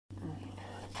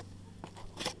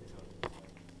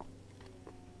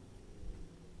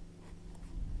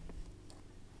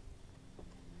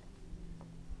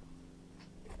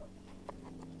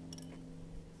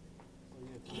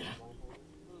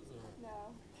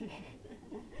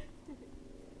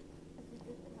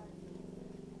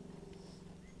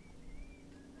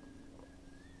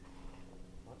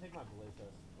I'll take my belay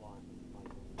test blind.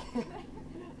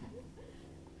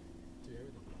 Do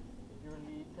everything blindfolded. Your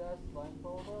lead test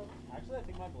blindfolded? Actually, I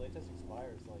think my belay test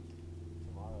expires like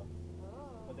tomorrow.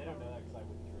 Oh. But they don't know that because I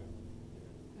withdrew.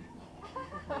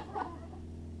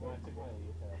 When I took my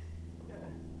lead test.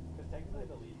 Because technically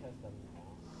the lead test doesn't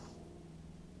count.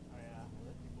 Oh yeah,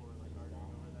 people were like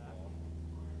arguing over that. Yeah.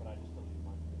 But I just deleted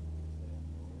mine because they have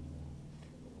no worries now.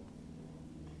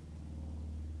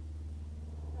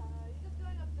 You just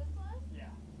going up this one? Yeah.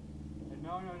 And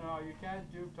no, you can't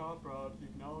do top ropes. You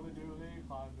can only do lead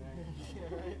climbing.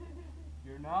 Yeah, right?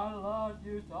 You're not allowed to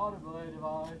use the auto belay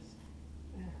device.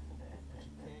 You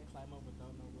can't climb up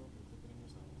without no rope or clipping or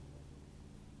something.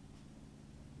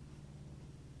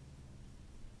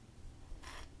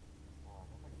 Oh, I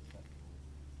hope I can set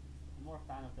I'm more a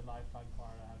fan of the lifetime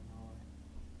part. I have no way.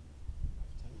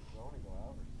 do I want to go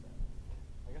out or set?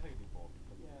 I guess I could do both.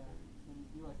 Yeah.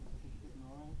 You like to fish in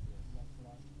Norway? Yes. That's what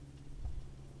I.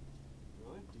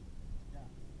 Really? Yeah.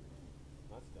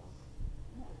 That's dumb.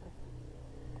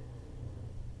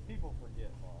 People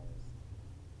forget laws.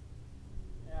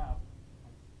 Yeah.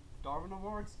 Darwin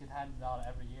Awards get handed out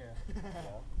every year.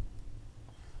 Yeah.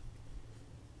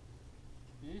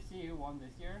 Did you see who won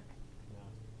this year? No.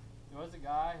 There was a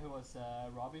guy who was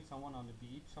robbing someone on the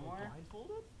beach somewhere.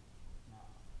 Blindfolded? No.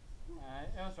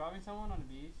 It was robbing someone on the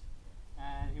beach,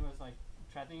 and he was like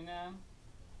threatening them,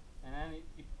 and then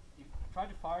he tried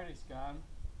to fire his gun,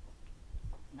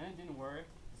 and then it didn't work.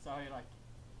 So he like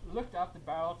looked up the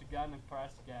barrel of the gun and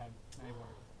pressed again, and it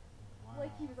worked. Wow.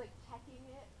 Like he was like checking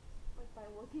it, like by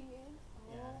looking in.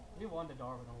 Oh. Yeah, he won the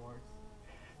Darwin Awards.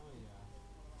 Oh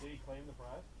yeah. Did he claim the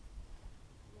prize?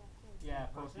 Yeah,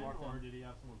 Person, post-mortem. or did he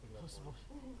have someone pick it up for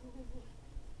him?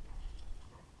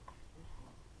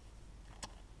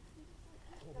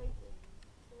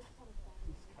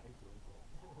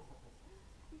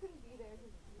 You couldn't be there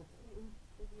because you were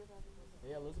busy with everything.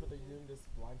 Hey Elizabeth, are you doing this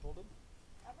blindfolded?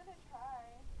 I'm gonna try.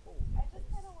 Oh, I just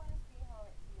kind of want to see how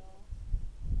it feels.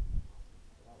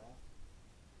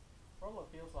 Probably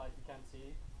feels like you can't see.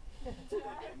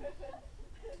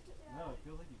 No, it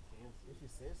feels like you can see. If you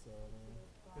say so, I mean.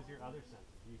 Because your other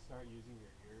senses, you start using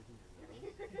your ears and your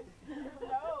nose.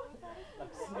 No.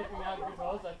 Like sniffing out your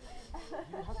nose, like.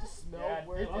 You have to smell Yeah,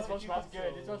 where this one you smells can-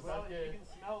 good. This one Well, smells if you good. can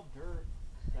smell dirt,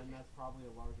 then that's probably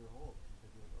a larger hole.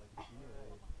 Because you're like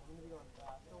accumulating. I'm gonna be going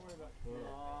fast. Don't worry about it. Real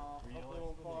Hopefully it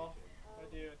won't fall. explanation. I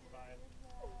do, it's fine.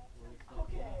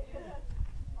 Okay.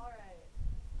 All right.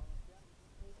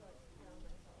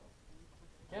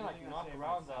 You can't like Anything I knock say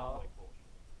around might sound though. like bullshit.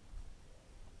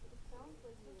 It sounds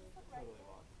like this is like right Totally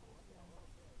there. logical.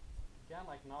 You can't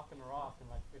like knock on a rock and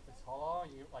like if it's hollow,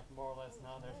 you like more or less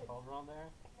know there's a hole around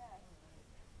there. Yeah.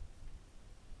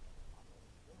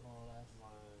 More or less.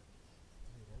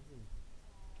 Dude, that'd be.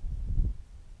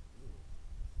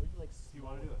 Would you like Do you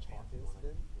smell want to do where a the chalk fancy is one?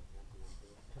 I then? can do a fancy one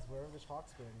too. Because wherever the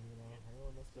chalk's been, you know,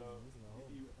 everyone must be So, using the if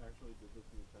hole. you actually did this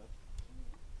in the test,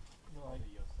 You called like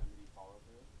the Yosemite follow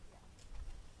through,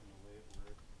 and the way it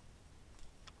works,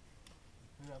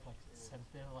 you have like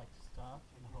sensitive like stuff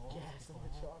in the hole. Yeah, It's some of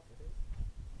like, the chalk, right?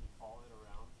 you follow it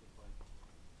around just like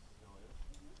snow it,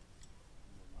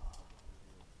 and then you put it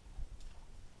through here.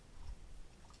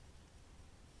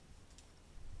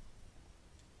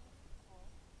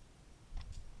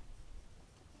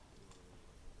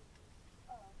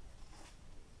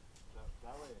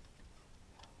 That way,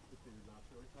 if your knot's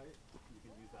really tight, you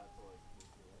can use that to like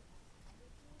loosen it up.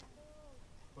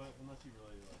 But unless you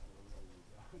really like really use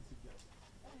that, I would suggest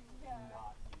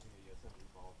not using a Yosemite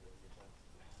ball for your test.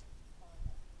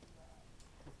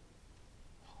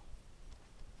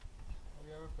 have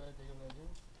you ever played League of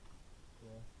Legends?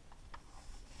 Yeah.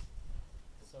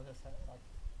 So just like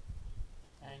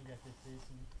anger this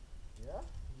season. Yeah?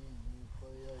 You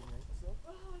play rank and stuff?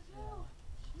 Oh, Yeah.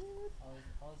 Shit.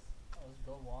 I was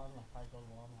gold one, like high gold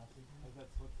one last season. How's that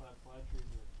slip flat slide treating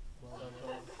you? So close.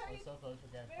 I was so close to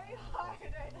getting very final hard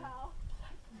first right season. now.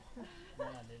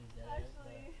 Then I didn't get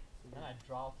Actually. it. But then I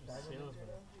dropped to Diamond silver.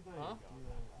 Ninja Huh? You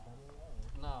diamond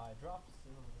or? No, I dropped to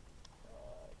silver.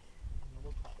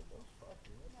 What platinum though? Fuck,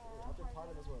 dude. That's Yeah, After hard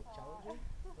platinum to is what? tell. Challenger?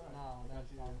 No, that's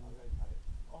I diamond. got you tight.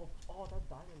 Oh, that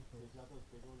diamond So you first. got those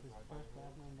big ones It's right first by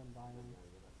your platinum, then diamond.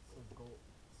 So gold.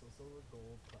 So silver,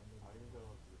 gold, platinum. How are you gonna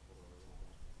go to the photo right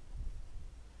now?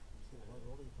 What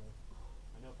role do you play?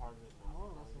 I know part of it not.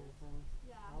 More or less everything.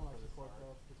 Yeah. I don't like For the support start.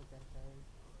 though, people can't carry.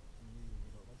 You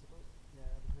don't like support? Yeah,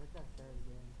 because I can't carry the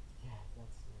game. Yeah,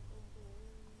 that's.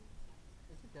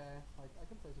 It's okay, like I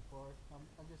can play support.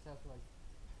 I just have to like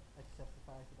accept the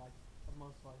fact that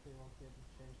most likely won't be able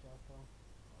to change the outcome.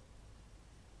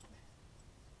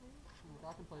 Like,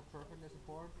 I can play perfectly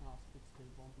support, and I'll speed still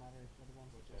won't matter if the other one's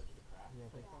Which just edge to crack? Yeah,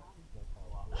 play but crafty. that's A how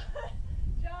lot.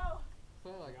 Joe!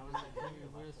 Play like Yeah, I was when thinking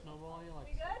you about win a that. snowball, you like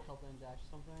We good? top lane dash or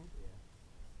something, Yeah.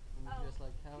 and you Oh, just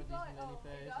like have a keep decent going. laning Oh, are you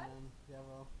phase, done? and then you have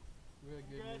a really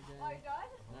good Good. mid game, Are you done?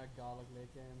 and a godlike late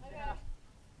game. Okay.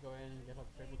 Go in and get up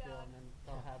triple you kill, done? and then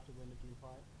don't have to win the team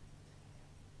fight.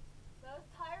 That was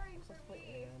tiring I'm for supposed to play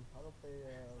me. Aaron. I don't play I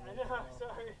Ray know, as I'm well.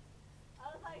 sorry. I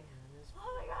was like, Aaron is oh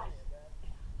my gosh.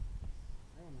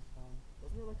 Everyone is fun.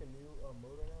 Wasn't there like a new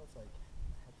mode right now? It's like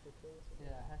Hexakill or something?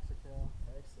 Yeah, Hexakill.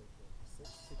 Hexakill. 6.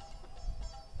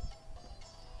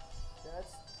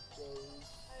 That's Joe's.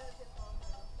 I don't get phone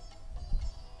now.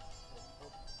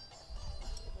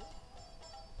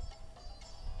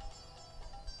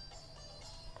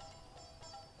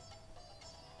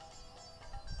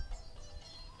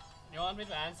 You want me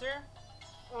to answer?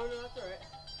 Oh no, that's alright.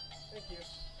 Thank you.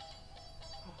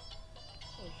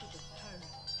 Oh shit, that's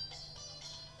tiring.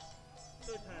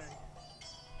 So tiring.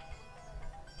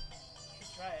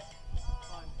 Should try it.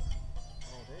 Fun.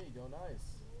 Oh, there you go. Nice.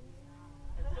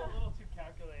 It's a little too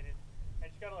calculated. I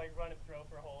just gotta like run and throw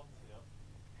for holds. Yep.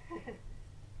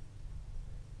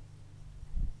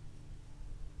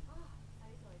 I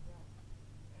need to like run.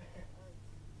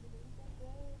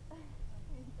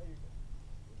 Oh, you're good.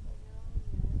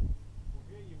 Well,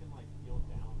 here you can like heal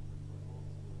down for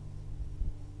footholds too.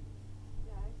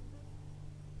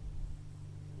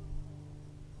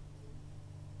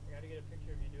 I gotta get a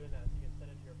picture of you doing that so you can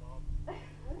send it to your mom or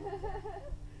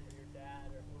your dad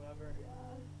or whoever.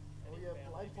 Oh Any yeah,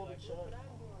 family, be blindfolded like, shot. "Look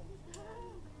what I'm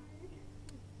doing."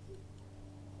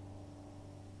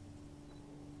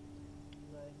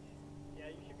 Like, yeah,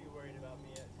 you should be worried about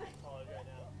me at college right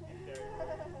now. Very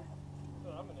worried. That's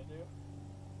what I'm gonna do.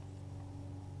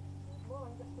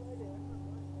 Mom, guess what I did?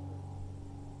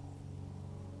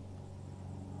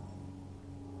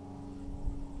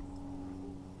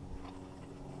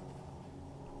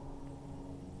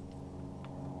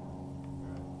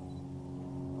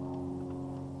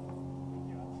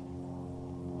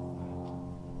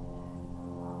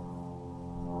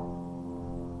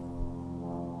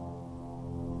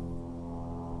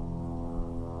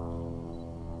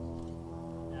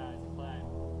 Yeah, it's a plan.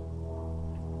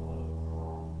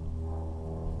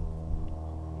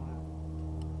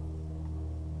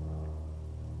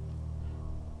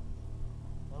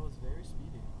 That was very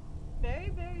speedy. Very,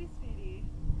 very speedy.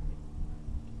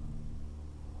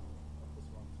 Like this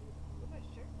one too. Look at my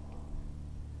shirt.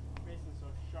 Mason, so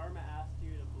if Sharma asked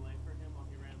you to belay for him while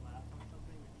he ran last on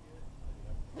something, would you do it?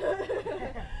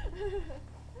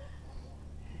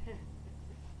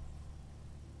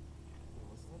 Wait,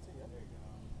 what's that again? There you go.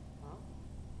 Huh?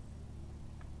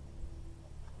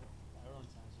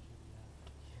 Everyone's answer should be yeah.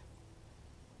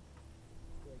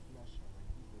 Like mesh on my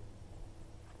keyboard.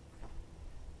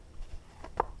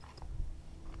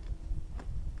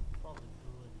 Probably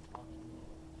Druid auction.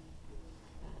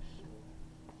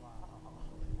 Wow.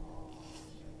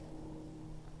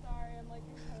 Sorry, I'm like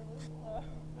incredibly slow.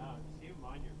 No, see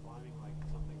mine, you're climbing like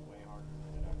something way harder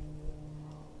than it actually is.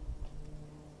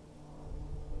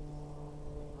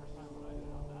 The first time when I did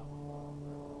it on that one,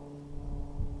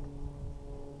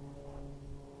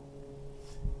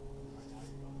 right now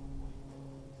you're going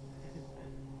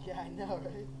 20. Yeah, I know,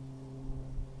 right?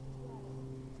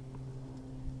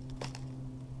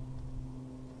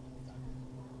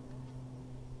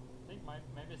 I think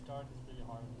maybe start is really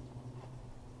hard on this one.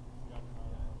 You gotta know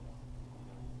Yeah. that.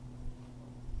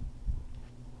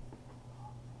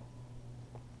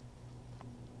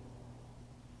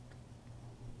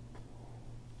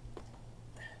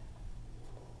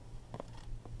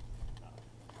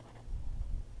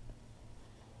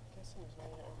 Guessing there's not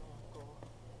everyone goal.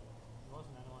 There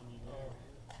wasn't anyone you knew.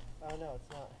 Oh no, it's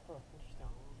not. Huh, interesting.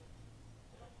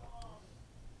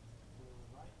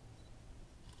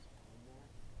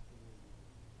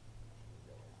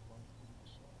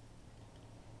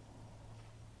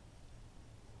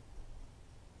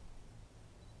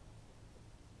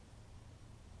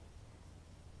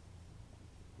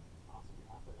 Awesome, you're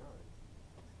halfway there already.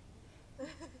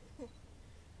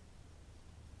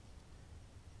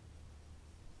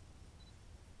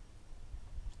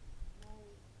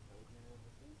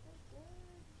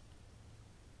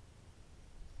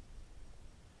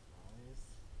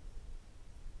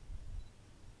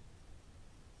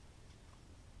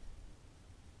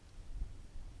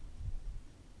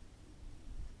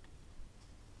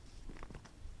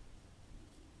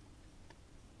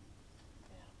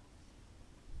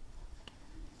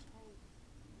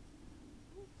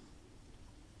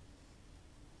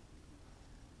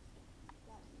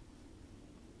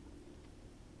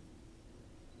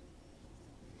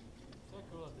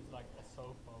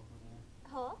 sofa over there.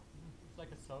 Huh? It's like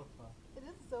a sofa. It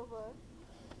is a sofa.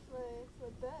 It's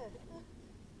my bed.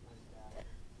 Nice dad.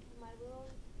 My little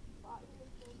spot here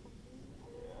is so comfy. I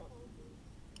really Yeah. comfy.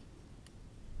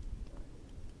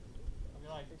 I feel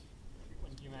like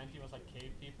when humanity was like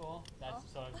cave people, that's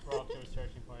so we're up to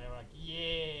searching for it. We're like,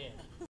 yeah.